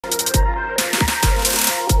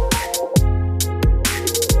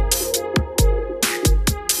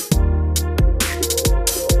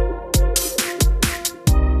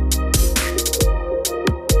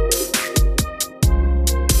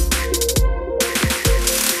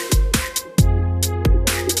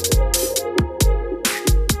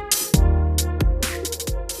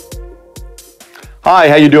Hi,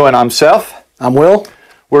 how you doing? I'm Seth. I'm Will.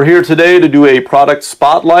 We're here today to do a product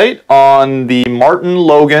spotlight on the Martin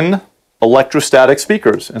Logan electrostatic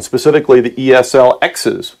speakers, and specifically the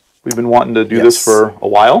ESL-X's. We've been wanting to do this for a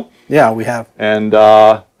while. Yeah, we have. And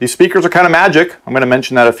these speakers are kind of magic. I'm going to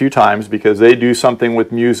mention that a few times because they do something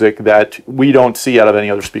with music that we don't see out of any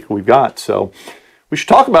other speaker we've got. So we should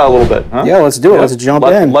talk about it a little bit, huh? Yeah, let's do it. Let's jump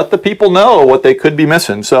in. Let the people know what they could be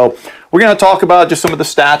missing. So we're going to talk about just some of the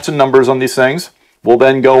stats and numbers on these things. We'll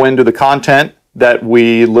then go into the content that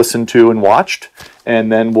we listened to and watched,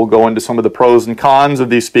 and then we'll go into some of the pros and cons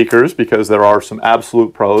of these speakers, because there are some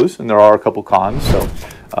absolute pros and there are a couple cons. So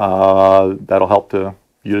that'll help you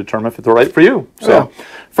determine if it's right for you. So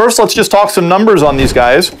first, let's just talk some numbers on these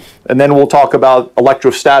guys, and then we'll talk about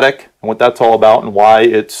electrostatic and what that's all about and why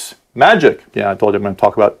it's magic. Yeah, I told you I'm going to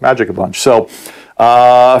talk about magic a bunch. So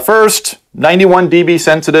first, 91 dB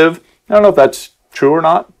sensitive. I don't know if that's true or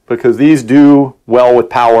not, because these do well with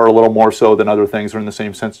power a little more so than other things are in the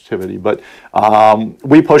same sensitivity. But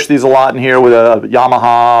we push these a lot in here with a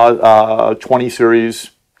Yamaha 20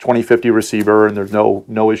 series 2050 receiver, and there's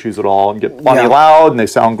no issues at all, and get plenty loud, and they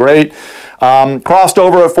sound great. Crossed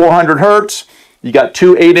over at 400 hertz. You got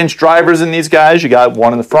two 8-inch drivers in these guys. You got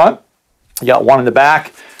one in the front, you got one in the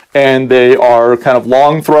back, and they are kind of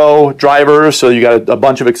long throw drivers, so you got a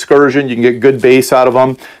bunch of excursion. You can get good bass out of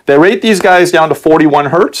them. They rate these guys down to 41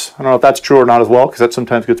 hertz. I don't know if that's true or not as well, because that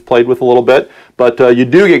sometimes gets played with a little bit, but you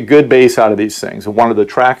do get good bass out of these things. And one of the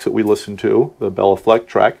tracks that we listened to, the Bela Fleck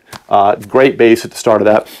track, great bass at the start of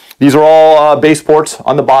that. These are all bass ports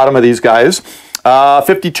on the bottom of these guys.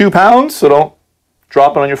 52 pounds, so don't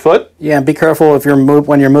drop it on your foot. Yeah, and be careful if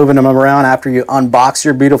when you're moving them around after you unbox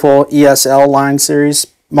your beautiful ESL line series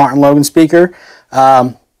Martin Logan speaker.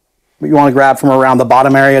 You want to grab from around the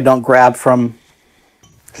bottom area. Don't grab from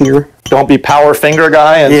here. Don't be power finger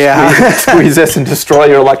guy and squeeze this and destroy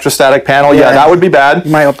your electrostatic panel. Yeah, that would be bad.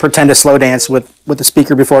 You might pretend to slow dance with the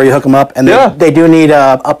speaker before you hook them up. And they do need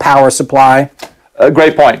a power supply.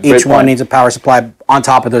 Great point. Each one needs a power supply on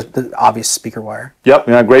top of the obvious speaker wire. Yep,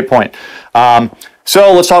 yeah, great point.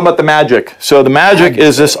 So let's talk about the magic. So the magic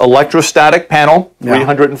is this electrostatic panel,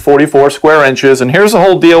 344 square inches. And here's the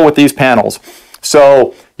whole deal with these panels.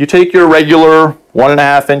 So you take your regular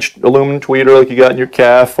 1.5-inch aluminum tweeter like you got in your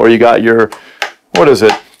KEF, or you got your,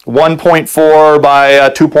 1.4 by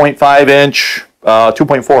 2.5 inch,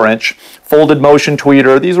 2.4 inch folded motion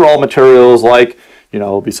tweeter. These are all materials like,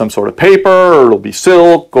 it'll be some sort of paper, or it'll be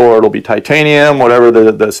silk, or it'll be titanium, whatever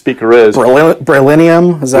the speaker is.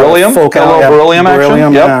 Beryllium? Is that beryllium? Beryllium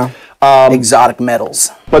action? Yep. Exotic metals.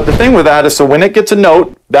 But the thing with that is, so when it gets a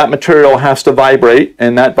note, that material has to vibrate,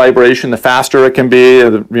 and that vibration, the faster it can be,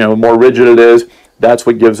 the more rigid it is, that's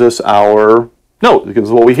what gives us our note, because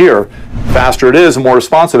what we hear. The faster it is, the more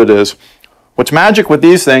responsive it is. What's magic with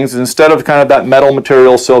these things is, instead of kind of that metal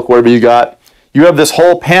material, silk, whatever you have this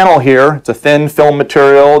whole panel here. It's a thin film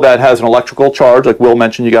material that has an electrical charge. Like Will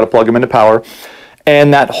mentioned, you got to plug them into power.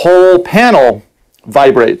 And that whole panel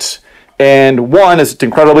vibrates. And one is it's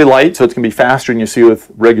incredibly light, so it's going to be faster than you see with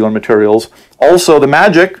regular materials. Also, the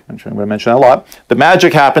magic, I'm going to mention that a lot, the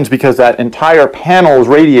magic happens because that entire panel is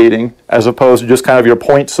radiating, as opposed to just kind of your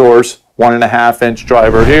point source, 1.5-inch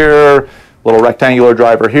driver here, little rectangular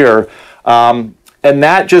driver here. And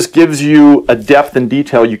that just gives you a depth and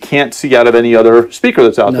detail you can't see out of any other speaker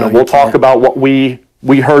that's out there. We'll talk about what we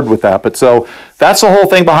heard with that. But so that's the whole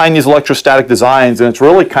thing behind these electrostatic designs, and it's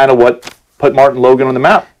really kind of what put Martin Logan on the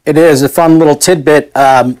map. It is a fun little tidbit.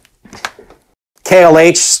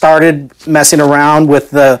 KLH started messing around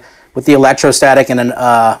with the electrostatic, and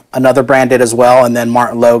another brand did as well. And then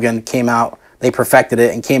Martin Logan came out. They perfected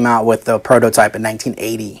it and came out with the prototype in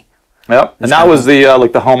 1980. Yep, and that was the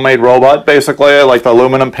like the homemade robot, basically, like the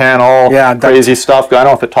aluminum panel, crazy stuff. I don't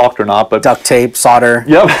know if it talked or not, but duct tape, solder.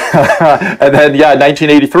 Yep, and then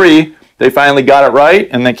 1983, they finally got it right,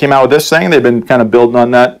 and they came out with this thing. They've been kind of building on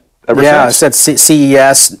that ever since. Yeah, it said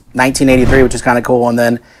CES 1983, which is kind of cool, and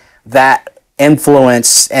then that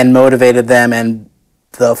influenced and motivated them, and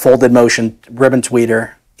the folded motion ribbon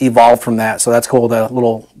tweeter evolved from that. So that's cool. The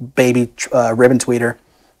little baby ribbon tweeter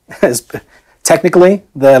is technically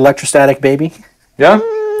the electrostatic baby. Yeah,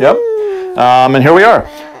 yep. And here we are.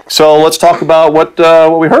 So let's talk about what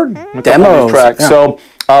we heard. Demos. Track. Yeah. So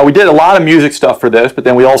we did a lot of music stuff for this, but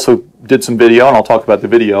then we also did some video, and I'll talk about the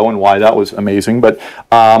video and why that was amazing. But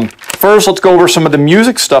first, let's go over some of the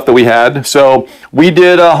music stuff that we had. So we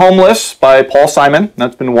did Homeless by Paul Simon.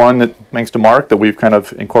 That's been one that, thanks to Mark, that we've kind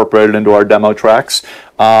of incorporated into our demo tracks.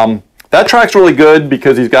 That track's really good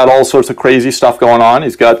because he's got all sorts of crazy stuff going on.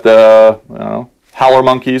 He's got the howler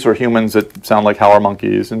monkeys, or humans that sound like howler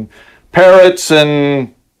monkeys, and parrots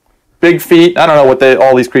and big feet. I don't know what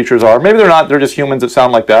all these creatures are. Maybe they're not. They're just humans that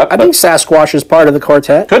sound like that. I think Sasquatch is part of the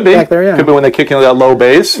quartet. Could be. Back there, yeah. Could be when they kick into that low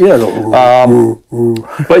bass. Yeah.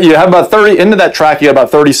 But you have about 30 into that track. You have about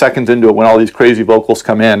 30 seconds into it when all these crazy vocals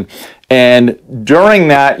come in, and during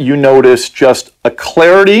that you notice just a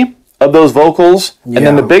clarity of those vocals, and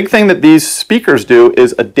then the big thing that these speakers do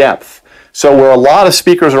is a depth. So where a lot of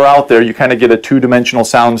speakers are out there, you kind of get a two-dimensional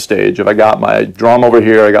sound stage. If I got my drum over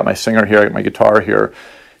here, I got my singer here, I got my guitar here.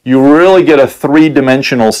 You really get a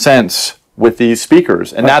three-dimensional sense with these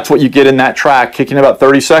speakers. And that's what you get in that track, kicking about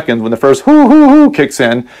 30 seconds. When the first hoo, hoo, hoo kicks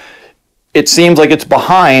in, it seems like it's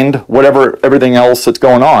behind everything else that's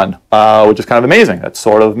going on, which is kind of amazing. That's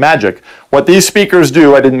sort of magic. What these speakers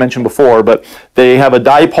do, I didn't mention before, but they have a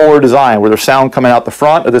dipolar design where there's sound coming out the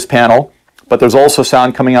front of this panel, but there's also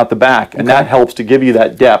sound coming out the back, and that helps to give you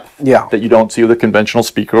that depth that you don't see with a conventional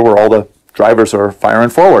speaker where all the drivers are firing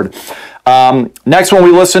forward. Next one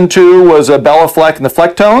we listened to was Bela, Fleck and the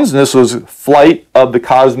Flecktones, and this was Flight of the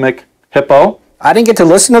Cosmic Hippo. I didn't get to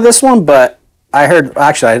listen to this one, but I heard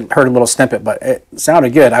a little snippet, but it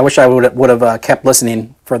sounded good. I wish I would have kept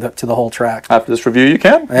listening to the whole track. After this review, you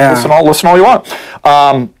can. Yeah. Listen all you want.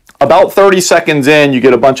 About 30 seconds in, you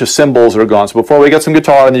get a bunch of cymbals that are gone. So before we get some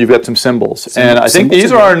guitar, and then you've got some cymbals. And I think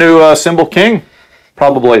these are our new cymbal king,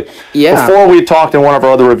 probably. Yeah. Before we talked in one of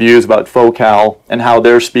our other reviews about Focal and how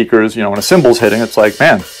their speakers, when a cymbal's hitting, it's like,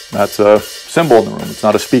 man, that's a cymbal in the room. It's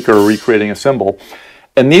not a speaker recreating a cymbal.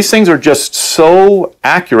 And these things are just so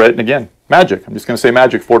accurate. And again, magic. I'm just going to say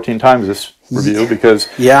magic 14 times this review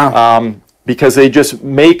because they just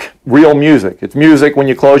make real music. It's music when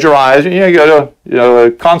you close your eyes. You go to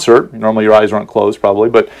a concert. Normally your eyes aren't closed probably,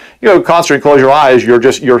 but you go to a concert and close your eyes.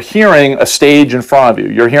 You're hearing a stage in front of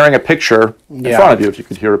you. You're hearing a picture in front of you, if you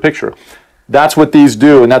could hear a picture. That's what these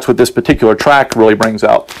do, and that's what this particular track really brings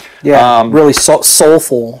out. Yeah, really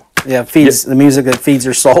soulful. Yeah, feeds the music that feeds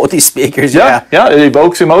your soul with these speakers. Yeah, it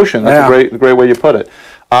evokes emotion. That's a great way you put it.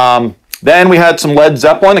 Then we had some Led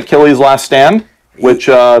Zeppelin, Achilles Last Stand, which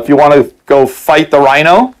if you want to go fight the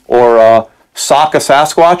rhino or sock a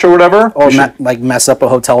Sasquatch or whatever. Or mess up a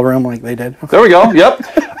hotel room like they did. There we go, yep.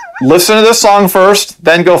 Listen to this song first,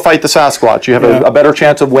 then go fight the Sasquatch. You have a better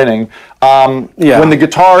chance of winning. When the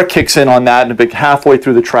guitar kicks in on that and halfway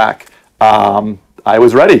through the track, I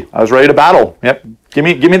was ready. I was ready to battle. Yep, give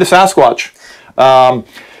me the Sasquatch.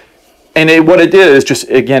 And what it did is just,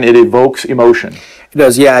 again, it evokes emotion. It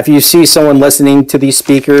does, yeah. If you see someone listening to these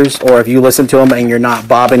speakers, or if you listen to them and you're not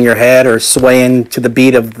bobbing your head or swaying to the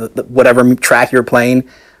beat of whatever track you're playing,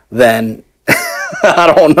 then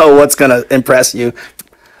I don't know what's going to impress you.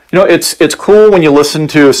 It's cool when you listen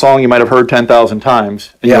to a song you might have heard 10,000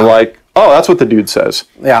 times, and you're like, oh, that's what the dude says.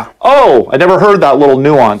 Yeah. Oh, I never heard that little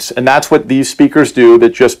nuance. And that's what these speakers do, that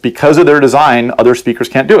just because of their design, other speakers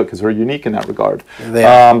can't do it because they're unique in that regard.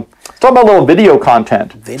 Let's talk about a little video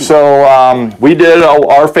content. So we did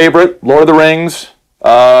our favorite, Lord of the Rings,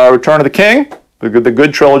 Return of the King, the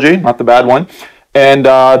good trilogy, not the bad one, and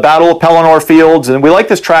Battle of Pelenor Fields. And we like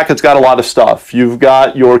this track. It's got a lot of stuff. You've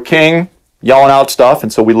got your king yelling out stuff,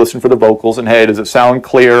 and so we listen for the vocals, and hey, does it sound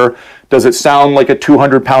clear? Does it sound like a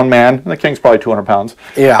 200-pound man? And the king's probably 200 pounds.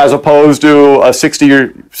 Yeah. As opposed to a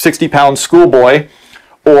 60-pound schoolboy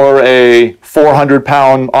or a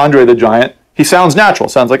 400-pound Andre the Giant. He sounds natural.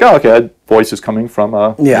 Sounds like, oh, okay, that voice is coming from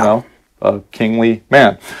a kingly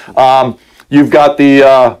man. You've got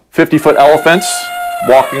the 50-foot elephants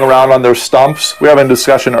walking around on their stumps. We were having a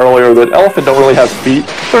discussion earlier that elephants don't really have feet.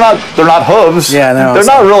 They're not hooves. Yeah, no, they're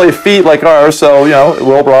not really feet like ours. So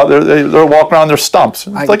they're walking around their stumps.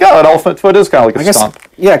 It's like, an elephant foot is kind of like a stump.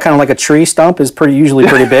 Yeah, kind of like a tree stump is usually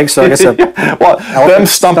pretty big. So I guess them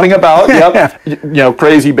stumping about. Yep.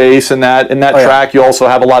 Crazy bass in that track. You also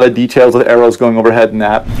have a lot of details with arrows going overhead in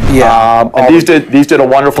that. Yeah. And these did a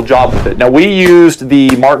wonderful job with it. Now we used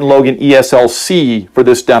the Martin Logan ESL-C for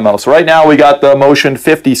this demo. So right now we got the Motion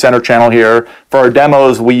 50 center channel here. For our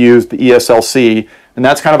demos, we used the ESL-C, and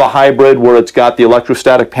that's kind of a hybrid where it's got the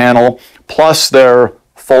electrostatic panel plus their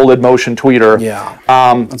folded motion tweeter. Yeah,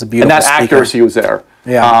 that's a beautiful. And that accuracy was there.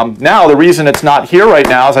 Yeah. Now the reason it's not here right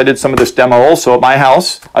now is I did some of this demo also at my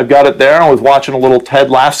house. I've got it there, and I was watching a little Ted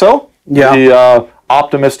Lasso, the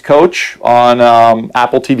Optimist coach on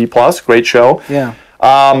Apple TV Plus. Great show. Yeah.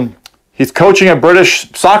 He's coaching a British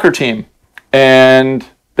soccer team, and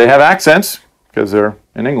they have accents because they're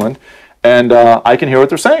in England, and I can hear what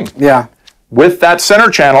they're saying. Yeah. With that center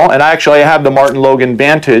channel, and I have the Martin Logan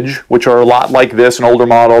Vantage, which are a lot like this, an older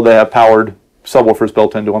model. They have powered subwoofers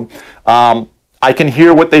built into them. I can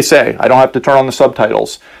hear what they say. I don't have to turn on the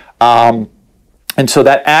subtitles. And so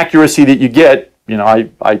that accuracy that you get you know,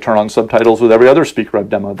 I turn on subtitles with every other speaker I've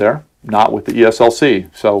demoed there, not with the esl-c.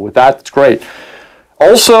 So with that, it's great.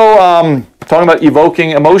 Also, talking about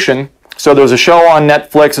evoking emotion. So there's a show on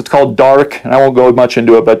Netflix, it's called Dark, and I won't go much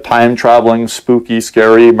into it, but time traveling, spooky,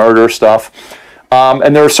 scary, murder stuff.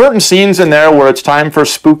 And there are certain scenes in there where it's time for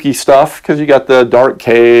spooky stuff, because you got the dark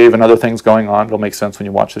cave and other things going on. It'll make sense when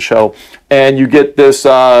you watch the show. And you get this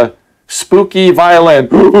spooky violin.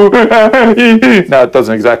 No, it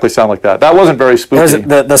doesn't exactly sound like that. That wasn't very spooky.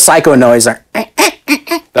 The psycho noise there.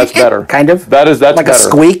 That's better. Kind of. That's like better. A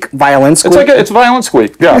squeak, violin squeak. It's a violin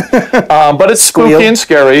squeak, yeah. But it's spooky and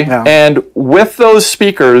scary. Yeah. And with those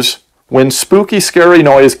speakers, when spooky, scary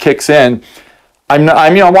noise kicks in, I'm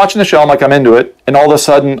watching the show, I'm into it, and all of a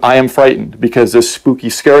sudden I am frightened because this spooky,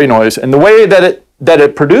 scary noise. And the way that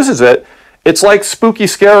it produces it, it's like spooky,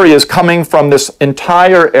 scary is coming from this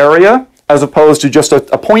entire area as opposed to just a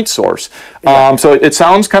point source. Yeah. So it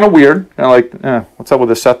sounds kind of weird, what's up with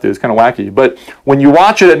this set dude? It's kind of wacky. But when you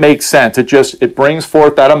watch it, it makes sense. It brings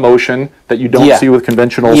forth that emotion that you don't see with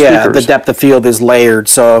conventional speakers. Yeah, the depth of field is layered,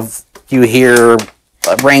 so if you hear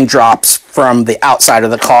raindrops from the outside of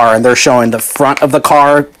the car and they're showing the front of the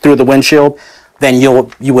car through the windshield, then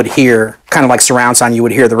you would hear, kind of like surround sound, you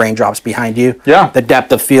would hear the raindrops behind you. Yeah. The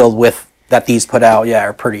depth of field that these put out,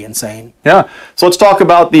 are pretty insane. Yeah. So let's talk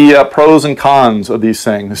about the pros and cons of these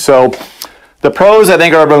things. So the pros, I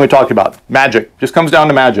think, are everything we talked about. Magic. Just comes down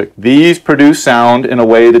to magic. These produce sound in a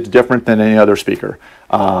way that's different than any other speaker.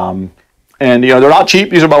 And they're not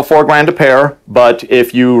cheap. These are about $4 a pair. But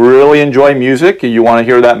if you really enjoy music and you want to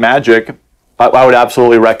hear that magic, I would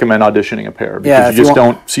absolutely recommend auditioning a pair, because you just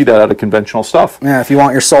don't see that out of conventional stuff. Yeah, if you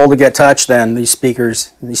want your soul to get touched, then these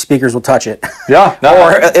speakers will touch it. Yeah,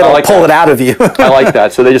 or it'll pull it out of you. I like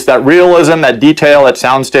that. So they just, that realism, that detail, that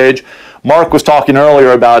soundstage. Mark was talking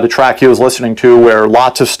earlier about a track he was listening to where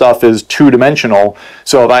lots of stuff is two-dimensional.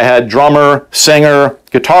 So if I had drummer, singer,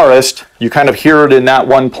 guitarist, you kind of hear it in that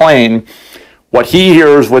one plane. What he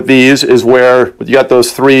hears with these is where you got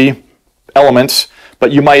those three elements,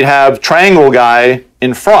 but you might have triangle guy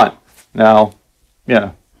in front. Now,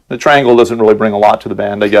 the triangle doesn't really bring a lot to the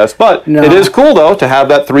band, I guess, but it is cool, though, to have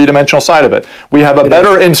that three-dimensional side of it. We have a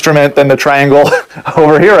better instrument than the triangle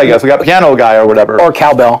over here, I guess. We got piano guy or whatever. Or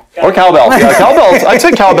cowbell. Or cowbell. Yeah, cowbell's, I'd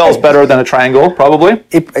say cowbell's better than a triangle, probably.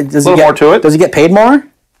 A little more to it. Does he get paid more?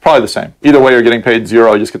 Probably the same. Either way, you're getting paid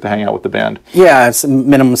zero. You just get to hang out with the band. Yeah, it's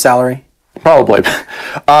minimum salary. Probably.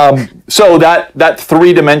 So that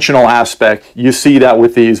three-dimensional aspect, you see that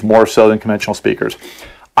with these more so than conventional speakers.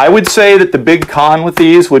 I would say that the big con with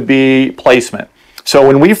these would be placement. So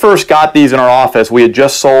when we first got these in our office, we had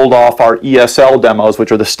just sold off our ESL demos,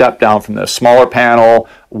 which are the step down from this. Smaller panel,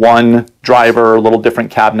 one driver, a little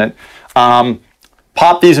different cabinet.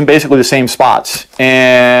 Popped these in basically the same spots,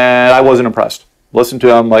 and I wasn't impressed. Listened to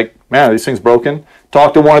them like, man, are these things broken?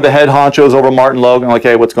 Talked to one of the head honchos over Martin Logan, like,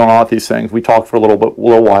 hey, what's going on with these things? We talked for a little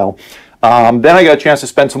while. Then I got a chance to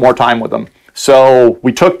spend some more time with them. So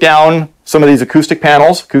we took down some of these acoustic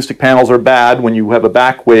panels. Acoustic panels are bad when you have a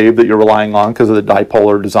back wave that you're relying on because of the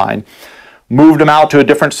dipolar design. Moved them out to a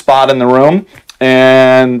different spot in the room,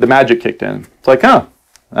 and the magic kicked in. It's like,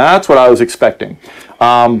 that's what I was expecting.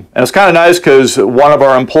 And it's kind of nice because one of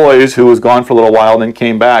our employees who was gone for a little while and then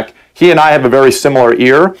came back, he and I have a very similar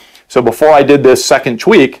ear. So before I did this second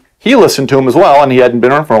tweak, he listened to him as well, and he hadn't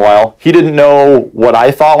been on for a while. He didn't know what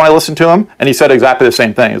I thought when I listened to him, and he said exactly the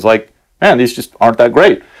same thing. He's like, man, these just aren't that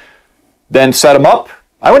great. Then set them up,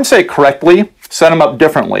 I wouldn't say correctly, set them up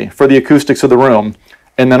differently for the acoustics of the room,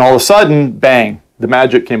 and then all of a sudden, bang, the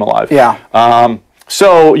magic came alive. Yeah.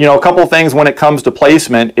 So, a couple of things when it comes to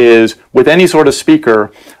placement is, with any sort of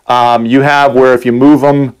speaker, you have where if you move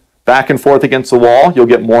them back and forth against the wall, you'll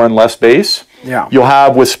get more and less bass. Yeah. You'll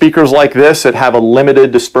have, with speakers like this that have a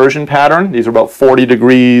limited dispersion pattern, these are about 40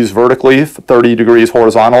 degrees vertically, 30 degrees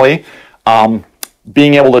horizontally,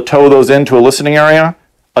 being able to tow those into a listening area,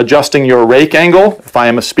 adjusting your rake angle, if I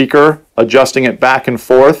am a speaker, adjusting it back and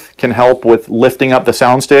forth can help with lifting up the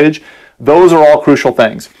soundstage. Those are all crucial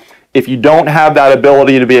things. If you don't have that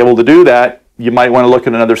ability to be able to do that, you might want to look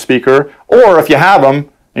at another speaker, or if you have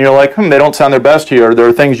them, and you're like, they don't sound their best here, there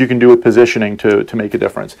are things you can do with positioning to make a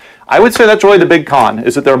difference. I would say that's really the big con,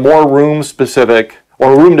 is that they're more room-specific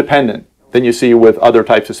or room-dependent than you see with other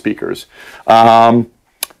types of speakers. But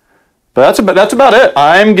that's about it.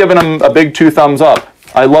 I'm giving them a big 2 thumbs up.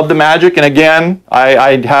 I love the magic, and again,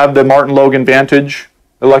 I have the Martin Logan Vantage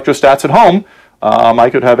electrostats at home. I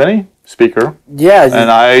could have any speaker. Yeah. And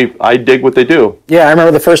I dig what they do. Yeah, I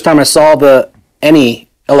remember the first time I saw any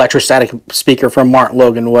electrostatic speaker from Martin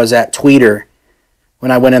Logan was at Tweeter.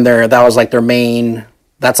 When I went in there, that was like their main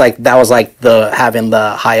that was like having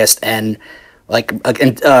the highest end, like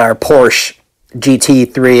Porsche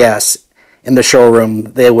GT3S in the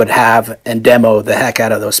showroom. They would have and demo the heck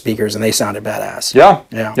out of those speakers, and they sounded badass.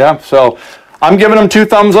 Yeah. So I'm giving them 2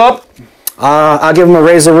 thumbs up. I'll give them a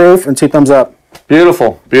raise the roof and 2 thumbs up.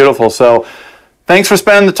 Beautiful, beautiful. So thanks for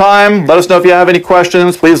spending the time. Let us know if you have any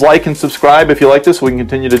questions. Please like and subscribe if you like this so we can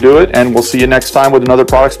continue to do it. And we'll see you next time with another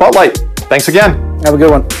product spotlight. Thanks again. Have a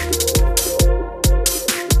good one.